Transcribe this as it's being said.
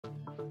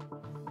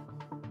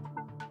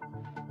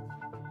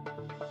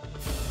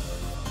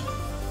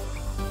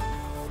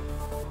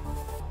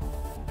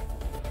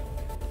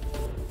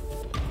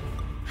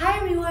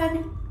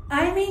everyone,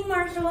 I'm Amy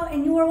Marshall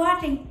and you are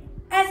watching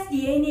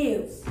STA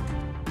News.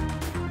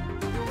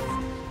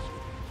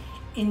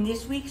 In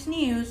this week's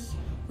news,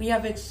 we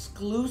have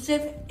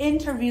exclusive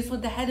interviews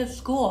with the head of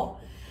school,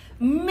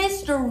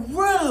 Mr.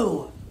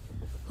 Rue,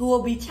 who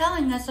will be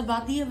telling us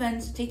about the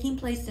events taking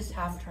place this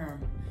half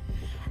term.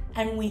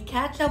 And we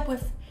catch up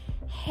with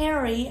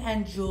Harry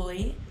and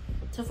Julie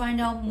to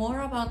find out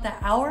more about the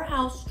Our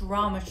House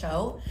drama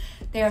show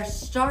they are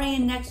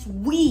starting next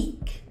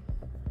week.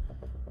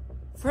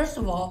 First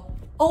of all,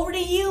 over to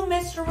you,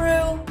 Mr.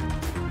 Rue.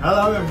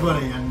 Hello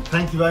everybody, and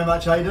thank you very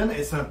much, Aidan.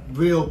 It's a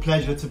real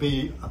pleasure to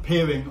be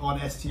appearing on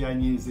STA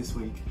News this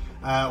week.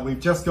 We've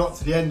just got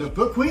to the end of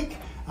book week,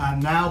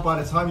 and now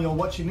by the time you're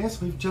watching this,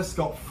 we've just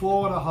got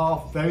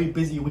 4.5 very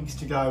busy weeks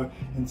to go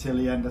until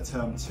the end of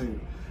term 2.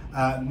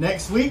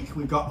 Next week,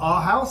 we've got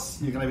Our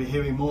House. You're going to be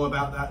hearing more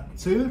about that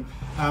too.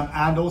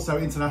 And also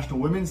International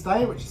Women's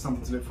Day, which is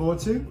something to look forward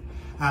to.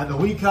 The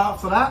week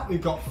after that,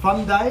 we've got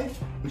Fun Day,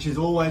 which is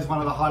always one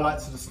of the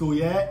highlights of the school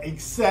year,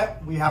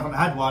 except we haven't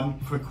had one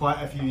for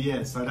quite a few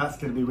years. So that's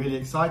going to be really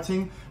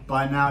exciting.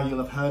 By now, you'll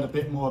have heard a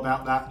bit more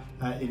about that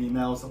in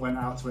emails that went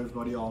out to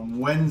everybody on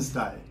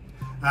Wednesday.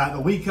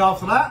 The week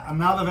after that,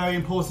 another very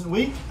important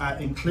week,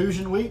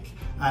 Inclusion Week.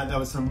 There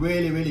was some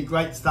really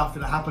great stuff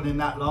that happened in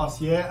that last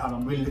year, and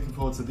I'm really looking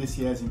forward to this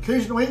year's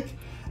Inclusion Week.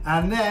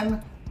 And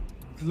then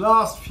the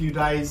last few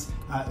days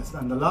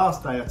and the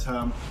last day of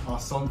term are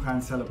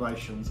Songkran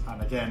celebrations.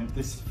 And again,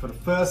 this is for the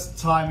first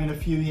time in a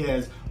few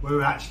years,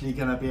 we're actually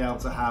going to be able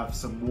to have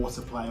some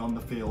water play on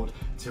the field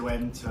to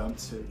end term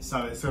 2.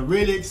 So it's a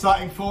really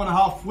exciting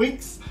 4.5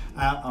 weeks.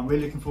 I'm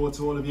really looking forward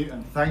to all of you,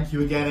 and thank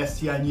you again,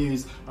 STA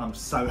News. I'm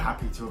so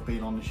happy to have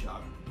been on the show.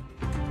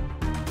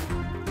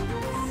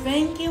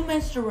 Thank you,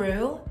 Mr.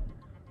 Rue.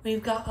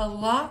 We've got a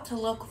lot to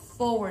look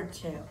forward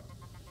to.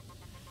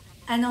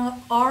 And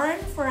are in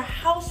for a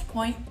House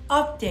Point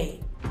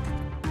update.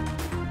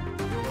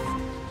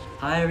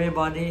 Hi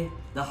everybody,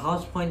 the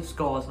House Point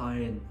scores are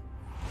in.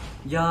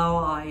 Yao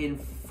are in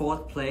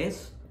 4th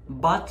place,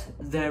 but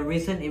their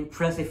recent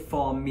impressive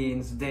form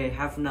means they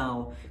have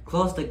now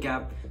closed the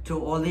gap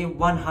to only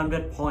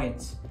 100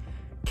 points.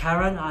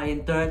 Karen are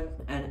in 3rd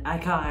and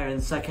Aka are in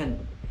 2nd.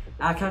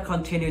 Aka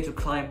continue to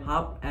climb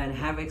up and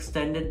have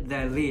extended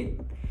their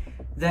lead.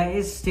 There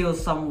is still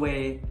some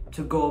way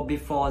to go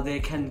before they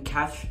can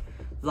catch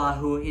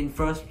Lahu in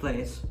 1st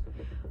place.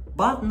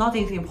 But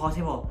nothing's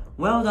impossible.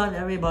 Well done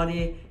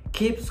everybody,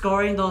 keep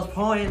scoring those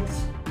points.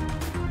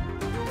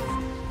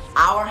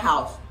 Our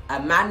House, a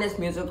Madness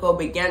musical,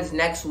 begins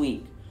next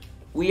week.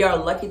 We are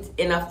lucky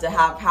enough to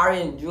have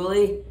Harry and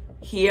Julie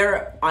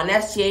here on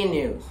STA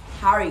News.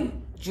 Harry,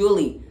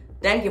 Julie,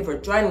 thank you for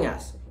joining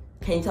us.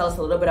 Can you tell us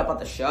a little bit about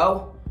the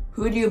show?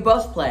 Who do you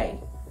both play?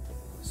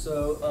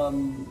 So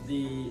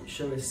the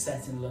show is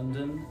set in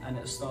London, and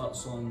it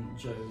starts on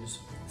Joe's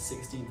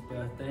 16th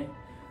birthday,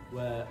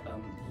 where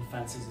he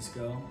fancies this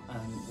girl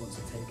and wants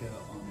to take her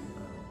on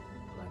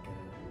like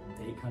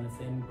a date kind of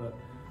thing, but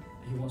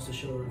he wants to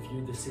show her a view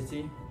of the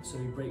city. So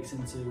he breaks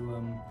into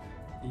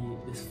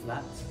this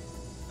flat,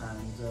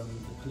 and the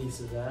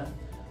police are there.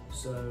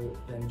 So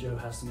then Joe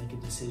has to make a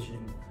decision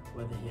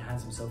whether he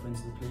hands himself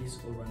into the police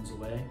or runs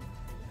away,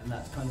 and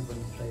that's kind of when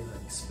the play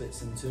like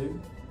splits in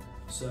two.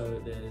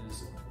 So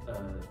there's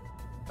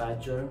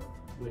Bad Joe,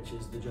 which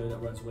is the Joe that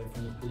runs away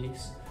from the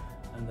police,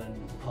 and then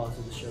part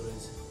of the show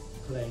is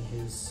playing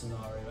his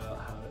scenario out,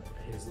 how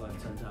his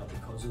life turns out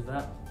because of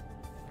that.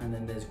 And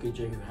then there's Good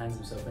Joe, who hands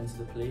himself into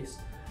the police,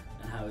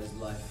 and how his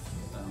life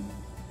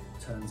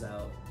turns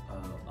out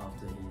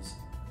after he's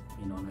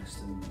been honest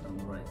and done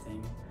the right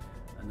thing.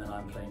 And then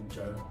I'm playing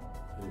Joe,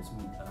 who's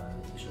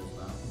the show's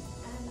about.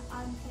 And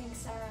I'm playing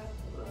Sarah,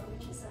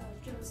 which is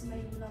Joe's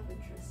main love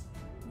interest.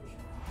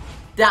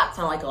 That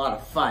sounds like a lot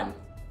of fun.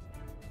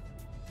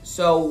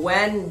 So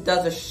when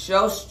does the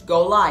show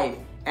go live,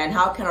 and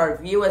how can our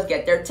viewers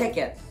get their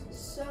tickets?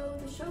 So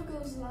the show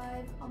goes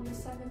live on the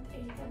 7th,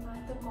 8th, and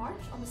 9th of March.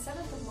 On the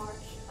 7th of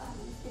March,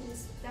 it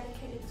is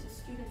dedicated to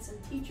students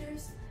and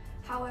teachers.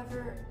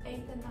 However,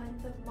 8th and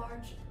 9th of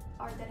March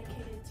are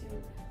dedicated to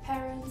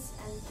parents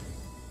and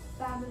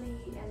family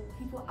and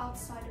people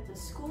outside of the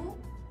school.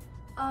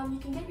 You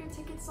can get your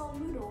tickets on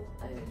Moodle.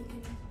 You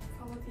can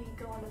probably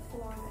go on a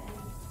forum and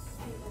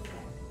pay them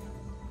there.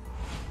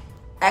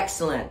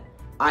 Excellent.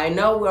 I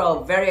know we're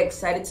all very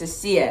excited to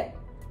see it.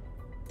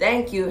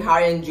 Thank you,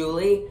 Harry and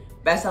Julie.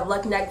 Best of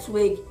luck next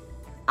week.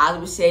 As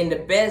we say in the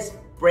biz,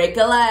 break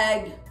a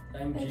leg.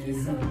 Thank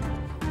you so much.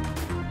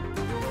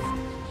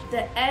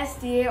 The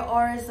STA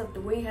Artist of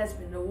the Week has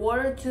been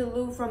awarded to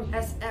Lou from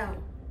SM.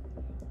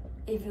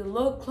 If you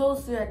look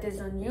closely at this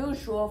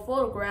unusual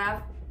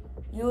photograph,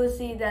 you will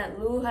see that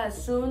Lou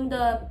has sewn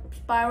the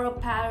spiral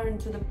pattern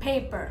to the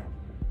paper,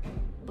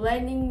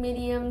 blending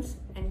mediums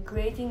and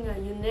creating a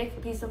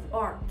unique piece of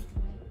art.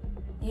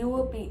 You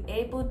will be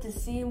able to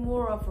see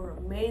more of her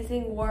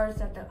amazing works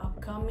at the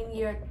upcoming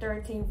Year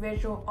 13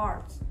 Visual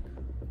Arts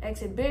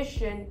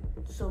exhibition,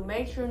 so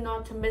make sure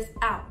not to miss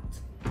out.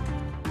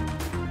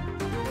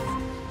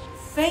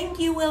 Thank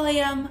you,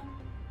 William.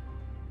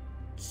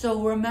 So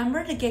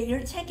remember to get your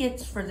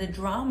tickets for the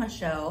drama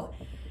show.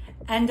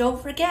 And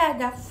don't forget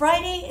that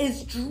Friday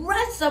is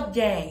dress up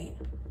day.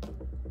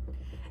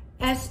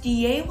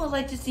 STA would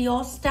like to see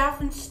all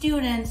staff and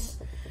students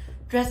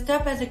dressed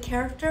up as a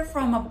character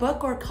from a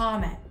book or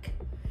comic.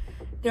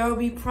 There will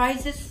be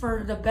prizes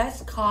for the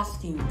best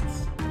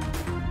costumes.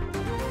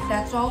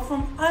 That's all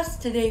from us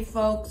today,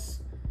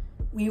 folks.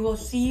 We will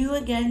see you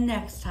again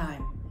next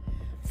time.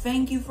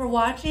 Thank you for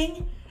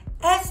watching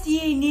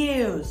STA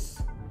News.